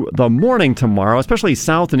through the morning tomorrow, especially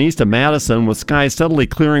south and east of Madison, with skies steadily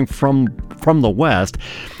clearing from the west.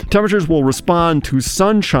 Temperatures will respond on to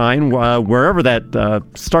sunshine wherever that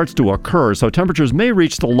starts to occur. So temperatures may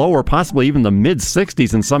reach the low or possibly even the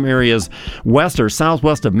mid-60s in some areas west or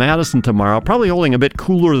southwest of Madison tomorrow, probably holding a bit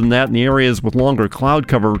cooler than that in the areas with longer cloud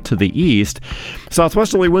cover to the east.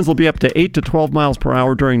 Southwesterly winds will be up to 8 to 12 miles per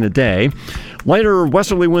hour during the day. Lighter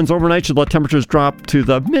westerly winds overnight should let temperatures drop to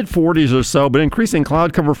the mid-40s or so, but increasing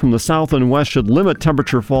cloud cover from the south and west should limit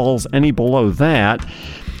temperature falls any below that.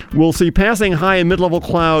 We'll see passing high and mid-level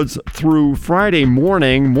clouds through Friday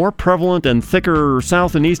morning, more prevalent and thicker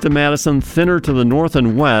south and east of Madison, thinner to the north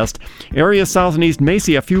and west. Areas south and east may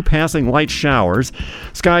see a few passing light showers.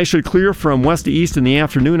 Skies should clear from west to east in the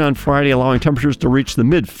afternoon on Friday, allowing temperatures to reach the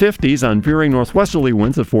mid-50s on veering northwesterly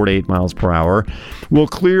winds at 4 to 8 miles per hour. We'll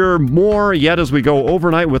clear more yet as we go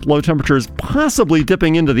overnight, with low temperatures possibly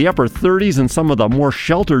dipping into the upper 30s in some of the more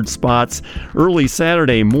sheltered spots early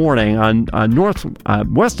Saturday morning on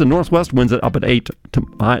west and northwest winds up at 8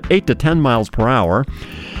 to 10 miles per hour.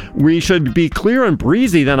 We should be clear and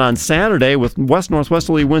breezy then on Saturday, with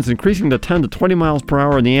west-northwesterly winds increasing to 10 to 20 miles per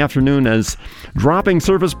hour in the afternoon as dropping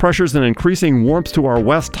surface pressures and increasing warmth to our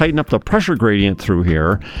west tighten up the pressure gradient through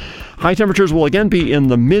here. High temperatures will again be in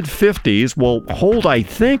the mid-50s, will hold, I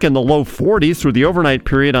think, in the low 40s through the overnight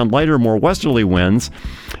period on lighter, more westerly winds.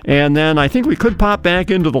 And then I think we could pop back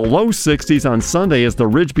into the low 60s on Sunday as the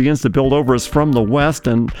ridge begins to build over us from the west.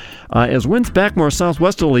 And as winds back more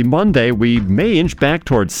southwesterly Monday, we may inch back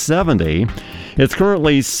towards 70. It's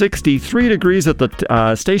currently 63 degrees at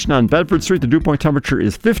the station on Bedford Street. The dew point temperature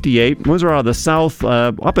is 58. Winds are out of the south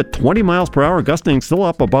up at 20 miles per hour, gusting still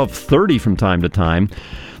up above 30 from time to time.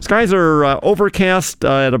 Skies are overcast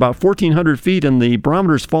at about 1,400 feet, and the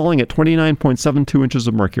barometer's falling at 29.72 inches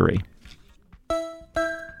of mercury.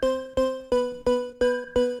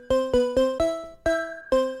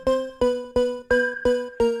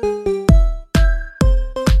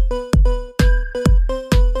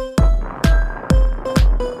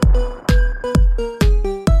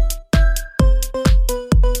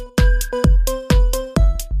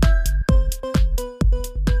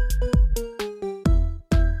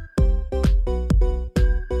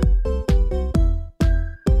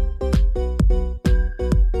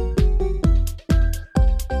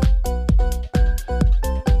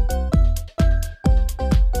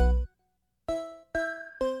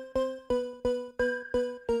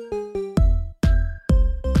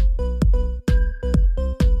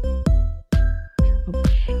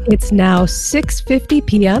 It's now 6:50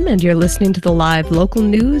 p.m. and you're listening to the live local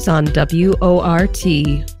news on WORT.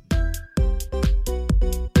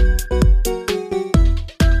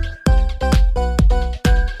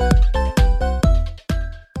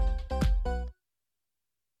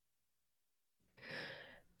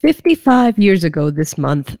 "55 years ago this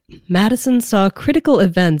month, Madison saw critical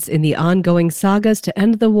events in the ongoing sagas to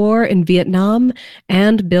end the war in Vietnam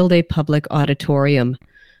and build a public auditorium.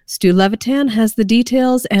 Stu Levitan has the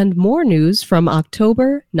details and more news from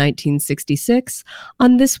October 1966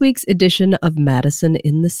 on this week's edition of Madison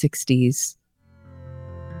in the 60s.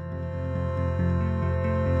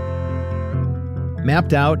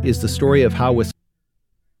 Mapped out is the story of how Wisconsin.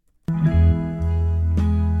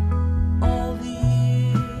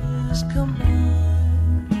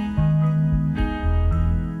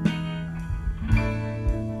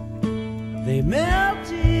 They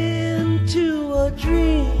melt into a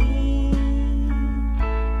dream.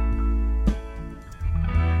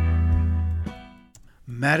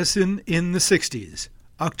 Madison in the 60s,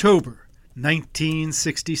 October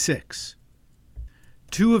 1966.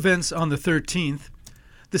 Two events on the 13th.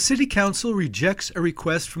 The City Council rejects a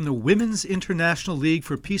request from the Women's International League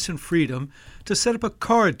for Peace and Freedom to set up a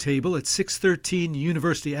card table at 613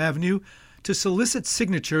 University Avenue to solicit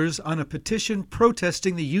signatures on a petition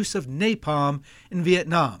protesting the use of napalm in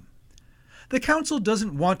Vietnam. The council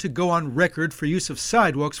doesn't want to go on record for use of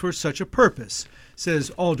sidewalks for such a purpose,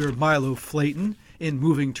 says Alder Milo Flayton in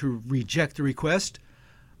moving to reject the request.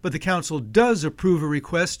 But the council does approve a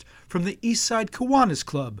request from the Eastside Kiwanis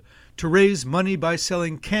Club to raise money by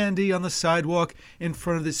selling candy on the sidewalk in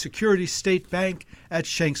front of the Security State Bank at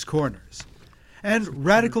Shanks Corners. And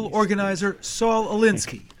radical organizer Saul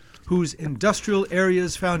Alinsky, whose Industrial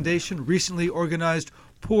Areas Foundation recently organized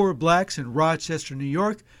Poor Blacks in Rochester, New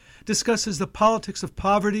York, discusses the politics of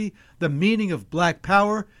poverty, the meaning of black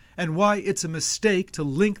power, and why it's a mistake to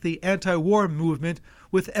link the anti-war movement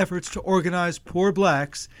with efforts to organize poor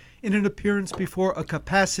blacks in an appearance before a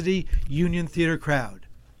capacity Union Theater crowd.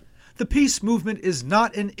 The peace movement is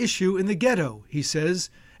not an issue in the ghetto, he says,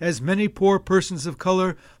 as many poor persons of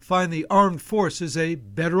color find the armed forces a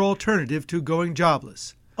better alternative to going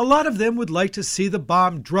jobless. A lot of them would like to see the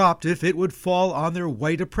bomb dropped if it would fall on their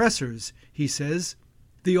white oppressors, he says.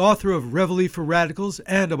 The author of Reveille for Radicals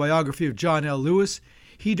and a biography of John L. Lewis,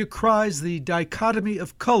 he decries the dichotomy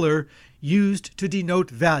of color used to denote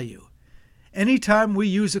value. Any time we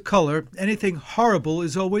use a color, anything horrible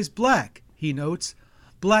is always black, he notes.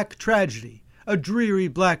 Black tragedy, a dreary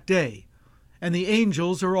black day, and the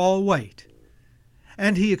angels are all white.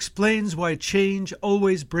 And he explains why change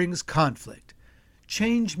always brings conflict.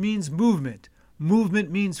 Change means movement,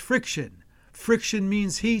 movement means friction, friction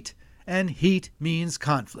means heat, and heat means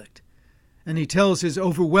conflict. And he tells his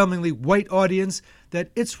overwhelmingly white audience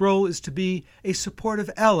that its role is to be a supportive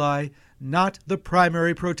ally, not the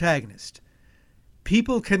primary protagonist.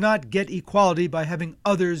 People cannot get equality by having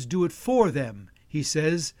others do it for them, he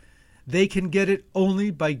says. They can get it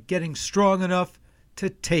only by getting strong enough to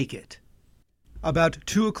take it. About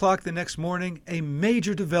 2 o'clock the next morning, a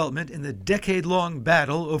major development in the decade-long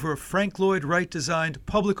battle over a Frank Lloyd Wright-designed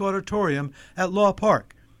public auditorium at Law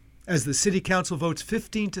Park, as the City Council votes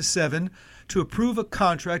 15-7 to approve a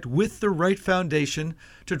contract with the Wright Foundation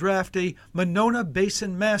to draft a Monona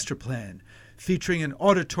Basin Master Plan, featuring an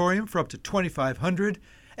auditorium for up to 2,500,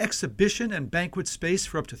 exhibition and banquet space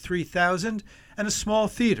for up to 3,000, and a small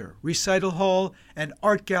theater, recital hall, and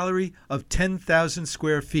art gallery of 10,000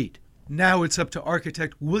 square feet. Now it's up to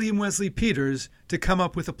architect William Wesley Peters to come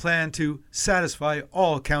up with a plan to satisfy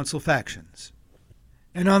all council factions.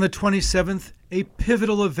 And on the 27th, a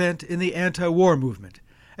pivotal event in the anti-war movement,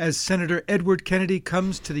 as Senator Edward Kennedy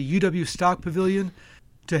comes to the UW Stock Pavilion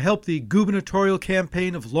to help the gubernatorial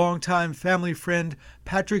campaign of longtime family friend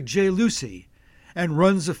Patrick J. Lucey, and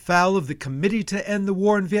runs afoul of the Committee to End the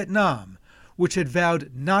War in Vietnam, which had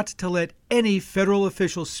vowed not to let any federal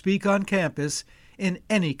official speak on campus in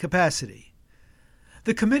any capacity.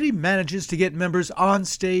 The committee manages to get members on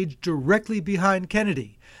stage directly behind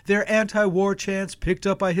Kennedy, their anti-war chants picked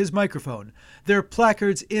up by his microphone, their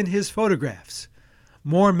placards in his photographs.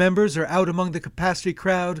 More members are out among the capacity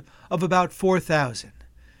crowd of about 4,000.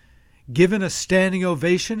 Given a standing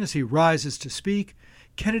ovation as he rises to speak,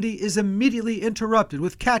 Kennedy is immediately interrupted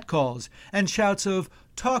with catcalls and shouts of,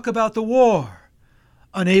 "Talk about the war!"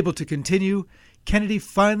 Unable to continue, Kennedy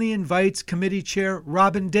finally invites committee chair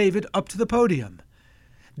Robin David up to the podium.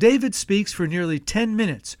 David speaks for nearly 10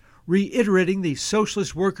 minutes, reiterating the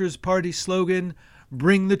Socialist Workers' Party slogan,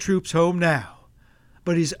 "Bring the troops home now."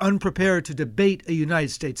 But he's unprepared to debate a United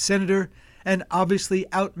States senator and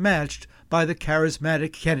obviously outmatched by the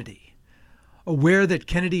charismatic Kennedy. Aware that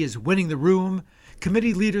Kennedy is winning the room,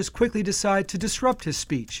 committee leaders quickly decide to disrupt his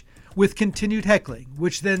speech with continued heckling,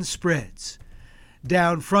 which then spreads.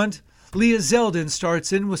 Down front, Leah Zeldin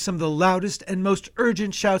starts in with some of the loudest and most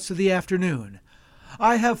urgent shouts of the afternoon.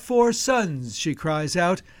 "I have 4 sons," she cries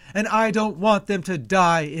out, "and I don't want them to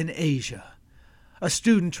die in Asia." A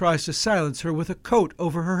student tries to silence her with a coat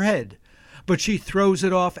over her head, but she throws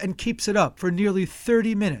it off and keeps it up for nearly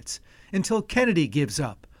 30 minutes until Kennedy gives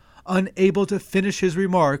up, unable to finish his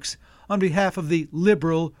remarks on behalf of the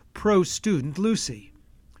liberal, pro-student Lucey.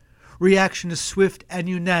 Reaction is swift and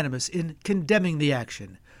unanimous in condemning the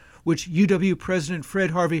action, which UW President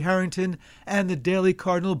Fred Harvey Harrington and the Daily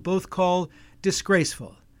Cardinal both call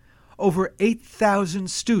disgraceful. Over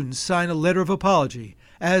 8,000 students sign a letter of apology,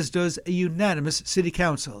 as does a unanimous city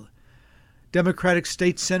council. Democratic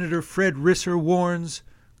State Senator Fred Risser warns,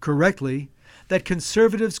 correctly, that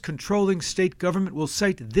conservatives controlling state government will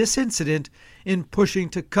cite this incident in pushing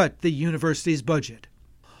to cut the university's budget.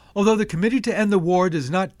 Although the Committee to End the War does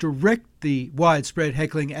not direct the widespread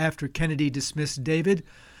heckling after Kennedy dismissed David,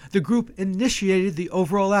 the group initiated the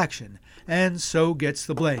overall action and so gets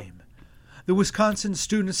the blame. The Wisconsin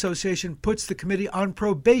Student Association puts the committee on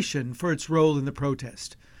probation for its role in the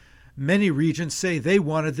protest. Many regents say they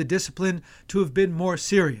wanted the discipline to have been more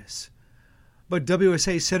serious. But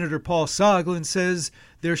WSA Senator Paul Soglin says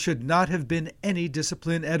there should not have been any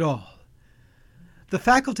discipline at all. The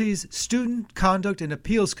faculty's Student Conduct and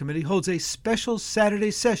Appeals Committee holds a special Saturday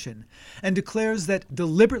session and declares that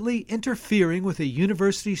deliberately interfering with a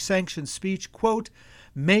university-sanctioned speech, quote,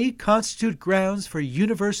 may constitute grounds for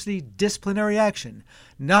university disciplinary action,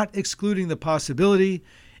 not excluding the possibility,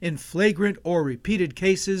 in flagrant or repeated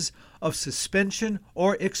cases, of suspension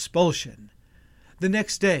or expulsion. The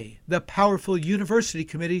next day, the powerful University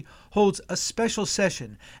Committee holds a special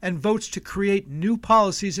session and votes to create new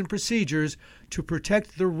policies and procedures to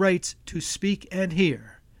protect the rights to speak and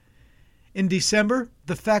hear. In December,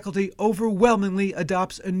 the faculty overwhelmingly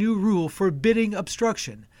adopts a new rule forbidding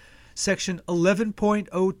obstruction, Section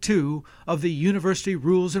 11.02 of the University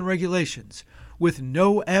Rules and Regulations, with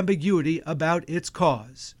no ambiguity about its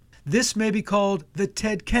cause. This may be called the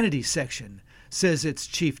Ted Kennedy section, says its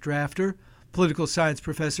chief drafter, political science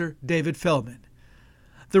professor David Feldman.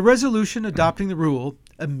 The resolution adopting the rule,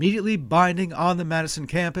 immediately binding on the Madison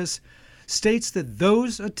campus, states that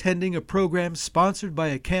those attending a program sponsored by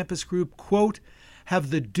a campus group, quote, have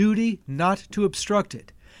the duty not to obstruct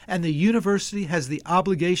it, and the university has the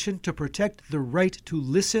obligation to protect the right to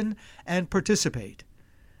listen and participate.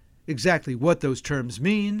 Exactly what those terms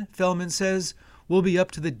mean, Feldman says, will be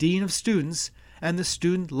up to the Dean of Students and the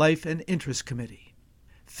Student Life and Interest Committee.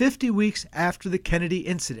 50 weeks after the Kennedy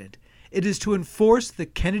incident, it is to enforce the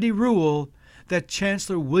Kennedy rule that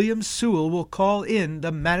Chancellor William Sewell will call in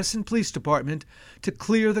the Madison Police Department to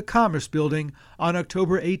clear the Commerce Building on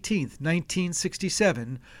October 18,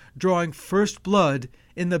 1967, drawing first blood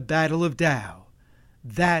in the Battle of Dow.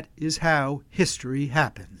 That is how history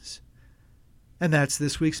happens. And that's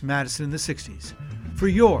this week's Madison in the 60s. For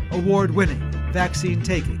your award-winning,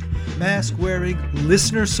 vaccine-taking, mask-wearing,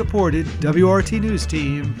 listener-supported WORT News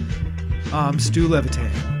team, I'm Stu Levitan.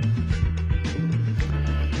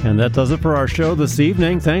 And that does it for our show this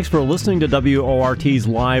evening. Thanks for listening to WORT's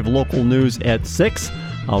live local news at 6.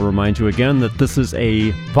 I'll remind you again that this is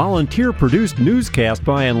a volunteer-produced newscast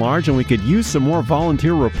by and large, and we could use some more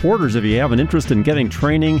volunteer reporters. If you have an interest in getting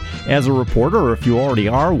training as a reporter, or if you already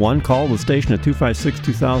are one, call the station at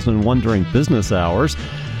 256-2001 during business hours.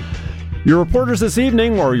 Your reporters this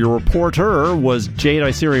evening, or your reporter, was Jade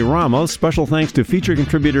Isiri Ramos. Special thanks to feature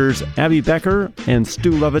contributors Abby Becker and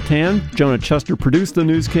Stu Levitan. Jonah Chester produced the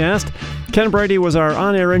newscast. Ken Brady was our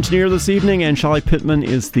on-air engineer this evening, and Shelley Pittman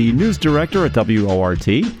is the news director at WORT.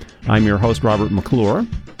 I'm your host, Robert McClure.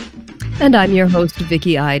 And I'm your host,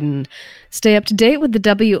 Vicki Iden. Stay up to date with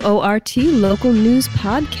the WORT Local News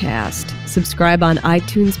Podcast. Subscribe on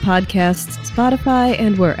iTunes Podcasts, Spotify,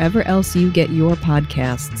 and wherever else you get your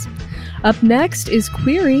podcasts. Up next is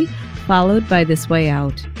Query, followed by This Way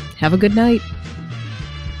Out. Have a good night.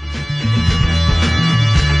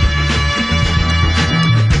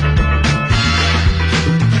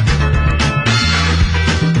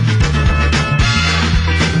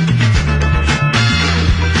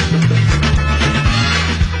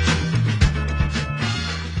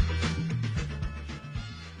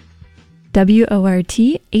 WORT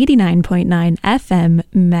 89.9 FM,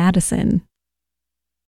 Madison.